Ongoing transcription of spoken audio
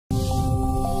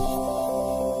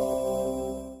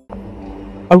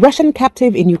A Russian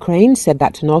captive in Ukraine said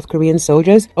that North Korean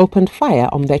soldiers opened fire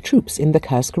on their troops in the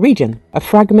Kursk region. A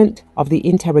fragment of the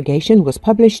interrogation was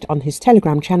published on his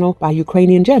Telegram channel by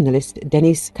Ukrainian journalist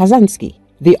Denis Kazanski.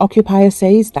 The occupier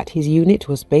says that his unit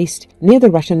was based near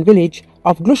the Russian village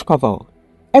of Glushkovo.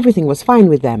 Everything was fine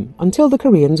with them until the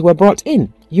Koreans were brought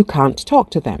in. You can't talk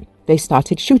to them. They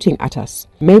started shooting at us,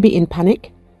 maybe in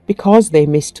panic, because they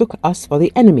mistook us for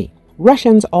the enemy.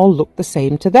 Russians all look the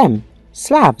same to them.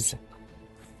 Slavs.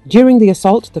 During the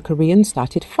assault, the Koreans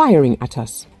started firing at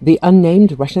us. The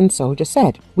unnamed Russian soldier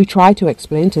said, "We tried to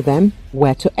explain to them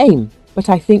where to aim, but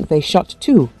I think they shot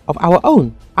 2 of our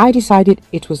own. I decided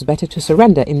it was better to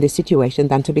surrender in this situation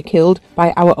than to be killed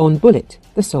by our own bullet,"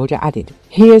 the soldier added.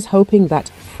 "Here's hoping that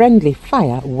friendly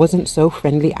fire wasn't so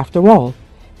friendly after all,"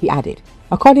 he added.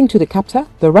 According to the captor,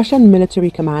 the Russian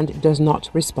military command does not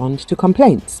respond to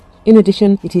complaints. In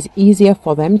addition, it is easier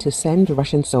for them to send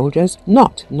Russian soldiers,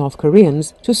 not North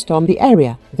Koreans, to storm the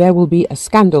area. There will be a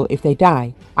scandal if they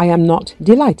die. I am not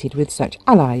delighted with such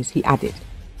allies, he added.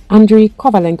 Andriy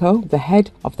Kovalenko, the head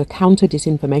of the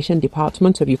Counter-Disinformation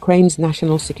Department of Ukraine's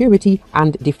National Security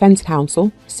and Defense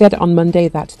Council, said on Monday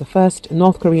that the first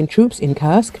North Korean troops in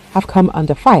Kursk have come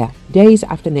under fire, days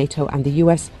after NATO and the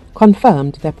US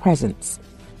confirmed their presence.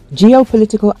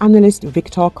 Geopolitical analyst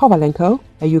Viktor Kovalenko,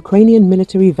 a Ukrainian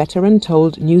military veteran,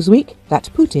 told Newsweek that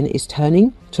Putin is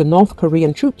turning to North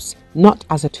Korean troops not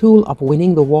as a tool of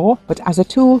winning the war, but as a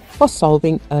tool for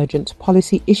solving urgent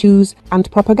policy issues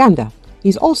and propaganda.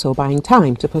 He's also buying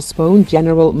time to postpone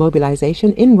general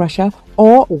mobilization in Russia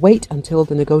or wait until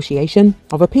the negotiation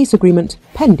of a peace agreement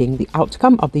pending the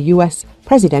outcome of the US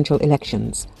presidential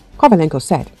elections. Kovalenko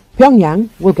said, "Pyongyang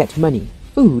will get money,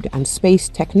 food and space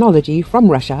technology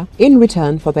from Russia in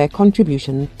return for their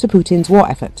contribution to Putin's war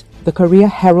effort," the Korea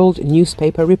Herald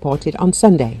newspaper reported on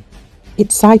Sunday.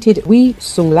 It cited Wi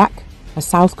Sung-lak, a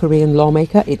South Korean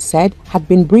lawmaker it said had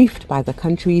been briefed by the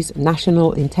country's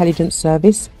National Intelligence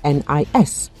Service,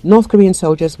 NIS. North Korean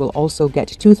soldiers will also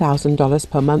get $2,000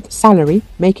 per month salary,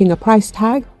 making a price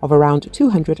tag of around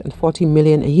 $240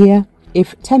 million a year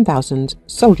if 10,000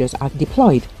 soldiers are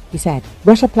deployed, he said.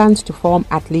 Russia plans to form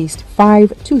at least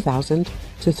 5 2,000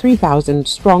 to 3,000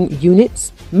 strong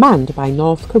units manned by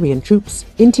North Korean troops,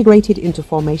 integrated into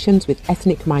formations with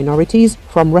ethnic minorities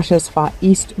from Russia's Far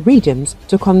East regions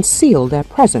to conceal their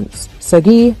presence,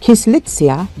 Sergei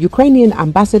Kislitsia, Ukrainian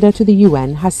ambassador to the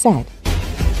UN, has said.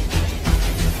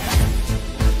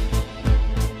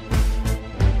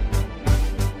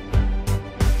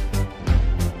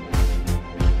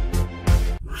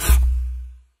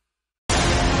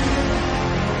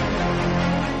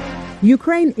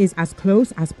 Ukraine is as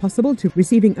close as possible to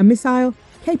receiving a missile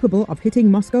capable of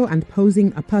hitting Moscow and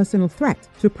posing a personal threat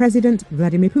to President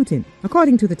Vladimir Putin.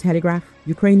 According to the Telegraph,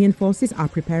 Ukrainian forces are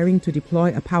preparing to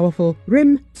deploy a powerful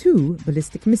Rym-2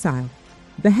 ballistic missile.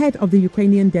 The head of the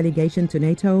Ukrainian delegation to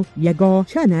NATO, Yegor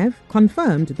Chernev,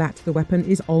 confirmed that the weapon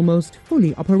is almost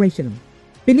fully operational.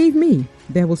 "Believe me,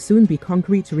 there will soon be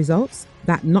concrete results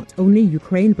that not only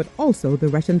Ukraine but also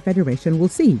the Russian Federation will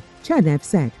see," Chernev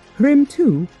said.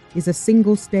 Rym-2 is a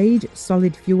single-stage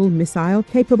solid-fuel missile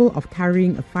capable of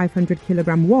carrying a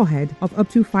 500-kilogram warhead of up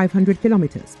to 500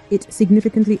 kilometers. It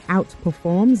significantly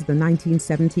outperforms the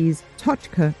 1970s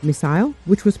Tochka missile,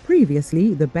 which was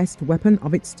previously the best weapon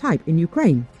of its type in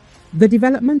Ukraine. The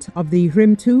development of the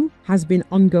Rym-2 has been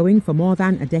ongoing for more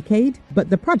than a decade, but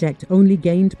the project only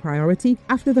gained priority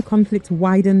after the conflict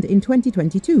widened in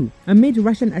 2022. Amid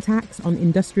Russian attacks on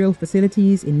industrial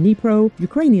facilities in Dnipro,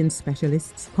 Ukrainian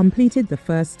specialists completed the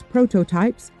first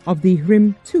prototypes of the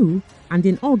Rym-2, and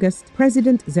in August,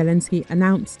 President Zelenski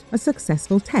announced a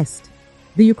successful test.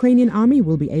 The Ukrainian army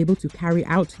will be able to carry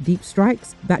out deep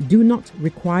strikes that do not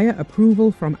require approval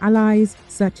from allies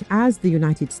such as the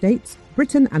United States,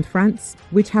 Britain and France,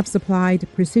 which have supplied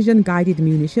precision-guided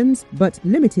munitions but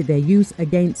limited their use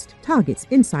against targets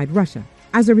inside Russia.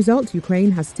 As a result,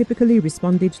 Ukraine has typically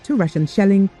responded to Russian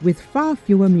shelling with far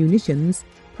fewer munitions,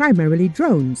 primarily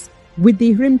drones. With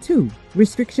the Rym-2,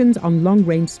 restrictions on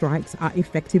long-range strikes are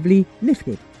effectively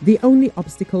lifted. The only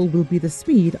obstacle will be the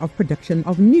speed of production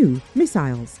of new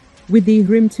missiles. With the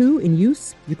Rym-2 in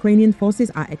use, Ukrainian forces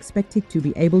are expected to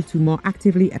be able to more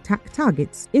actively attack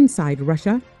targets inside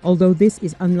Russia, although this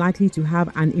is unlikely to have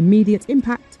an immediate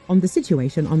impact on the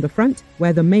situation on the front,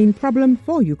 where the main problem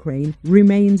for Ukraine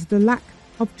remains the lack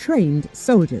of trained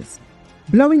soldiers.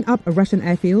 Blowing up a Russian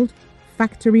airfield,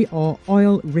 factory or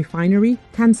oil refinery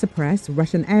can suppress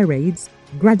Russian air raids,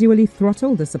 gradually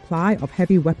throttle the supply of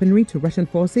heavy weaponry to Russian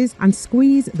forces, and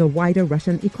squeeze the wider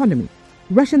Russian economy.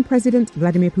 Russian President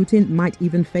Vladimir Putin might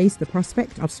even face the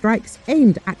prospect of strikes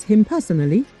aimed at him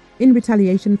personally in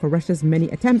retaliation for Russia's many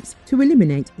attempts to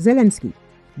eliminate Zelensky.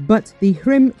 But the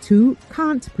Krim too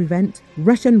can't prevent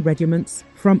Russian regiments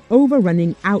from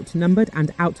overrunning outnumbered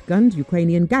and outgunned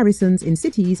Ukrainian garrisons in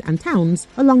cities and towns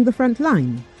along the front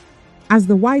line. As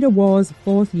the wider war's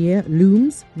fourth year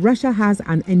looms, Russia has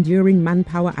an enduring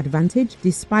manpower advantage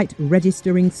despite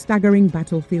registering staggering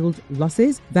battlefield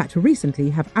losses that recently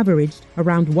have averaged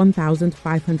around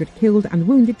 1,500 killed and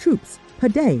wounded troops per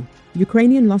day.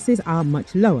 Ukrainian losses are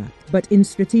much lower, but in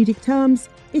strategic terms,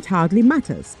 it hardly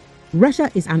matters.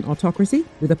 Russia is an autocracy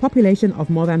with a population of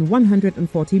more than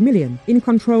 140 million. In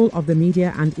control of the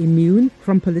media and immune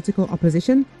from political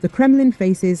opposition, the Kremlin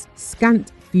faces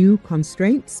scant few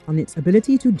constraints on its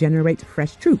ability to generate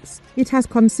fresh troops. It has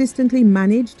consistently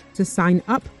managed to sign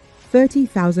up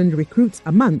 30,000 recruits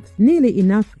a month, nearly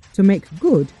enough to make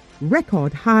good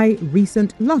record high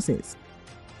recent losses.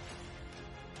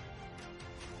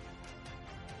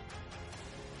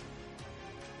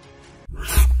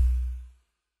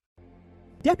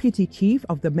 Deputy Chief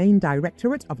of the Main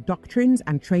Directorate of Doctrines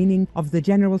and Training of the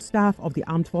General Staff of the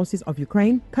Armed Forces of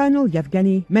Ukraine, Colonel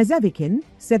Yevgeny Mezevikin,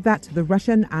 said that the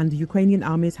Russian and Ukrainian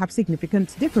armies have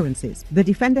significant differences. The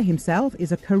defender himself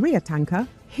is a career tanker,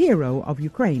 hero of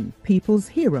Ukraine, people's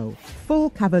hero, full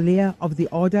cavalier of the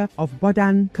Order of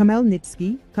Bohdan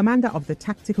Khmelnytsky, commander of the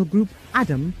tactical group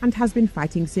Adam, and has been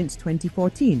fighting since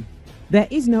 2014. There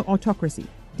is no autocracy.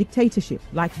 Dictatorship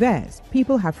like theirs.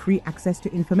 People have free access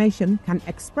to information, can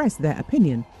express their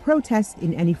opinion, protest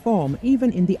in any form,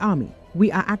 even in the army.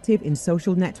 We are active in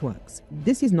social networks.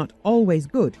 This is not always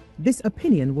good. This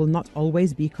opinion will not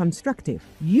always be constructive,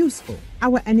 useful.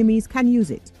 Our enemies can use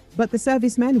it. But the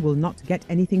servicemen will not get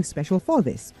anything special for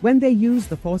this. When they use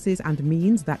the forces and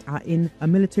means that are in a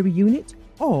military unit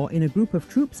or in a group of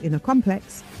troops in a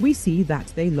complex, we see that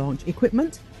they launch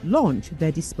equipment, launch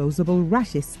their disposable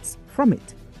rashists from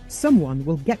it. Someone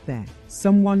will get there.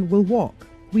 Someone will walk.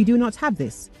 We do not have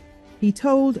this, he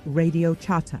told Radio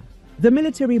Charter. The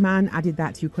military man added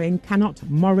that Ukraine cannot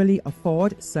morally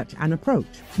afford such an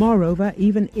approach. Moreover,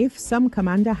 even if some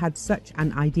commander had such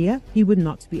an idea, he would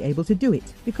not be able to do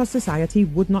it because society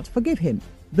would not forgive him.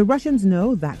 The Russians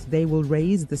know that they will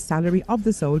raise the salary of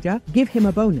the soldier, give him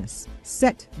a bonus,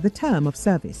 set the term of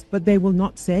service, but they will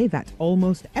not say that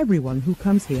almost everyone who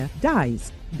comes here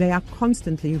dies. They are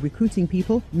constantly recruiting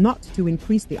people not to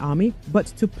increase the army, but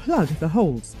to plug the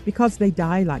holes, because they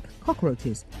die like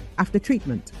cockroaches. After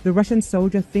treatment, the Russian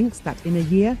soldier thinks that in a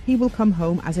year he will come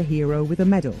home as a hero with a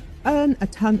medal, earn a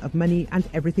ton of money, and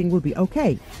everything will be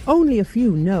okay. Only a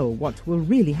few know what will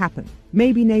really happen.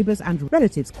 Maybe neighbors and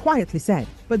relatives quietly said,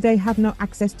 but they have no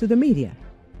access to the media.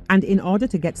 And in order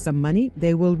to get some money,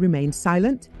 they will remain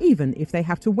silent, even if they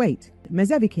have to wait,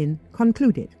 Mezevikin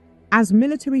concluded. As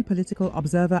military political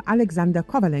observer Alexander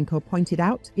Kovalenko pointed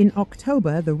out, in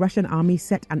October the Russian army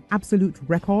set an absolute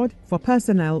record for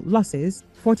personnel losses,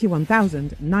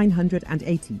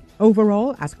 41,980.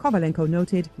 Overall, as Kovalenko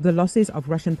noted, the losses of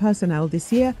Russian personnel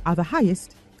this year are the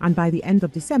highest, and by the end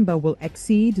of December will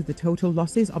exceed the total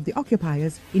losses of the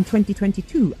occupiers in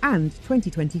 2022 and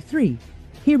 2023.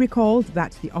 He recalled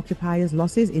that the occupiers'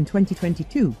 losses in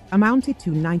 2022 amounted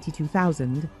to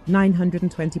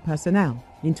 92,920 personnel.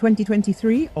 In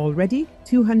 2023, already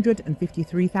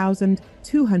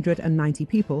 253,290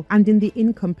 people, and in the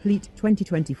incomplete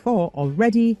 2024,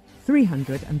 already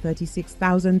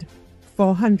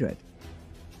 336,400.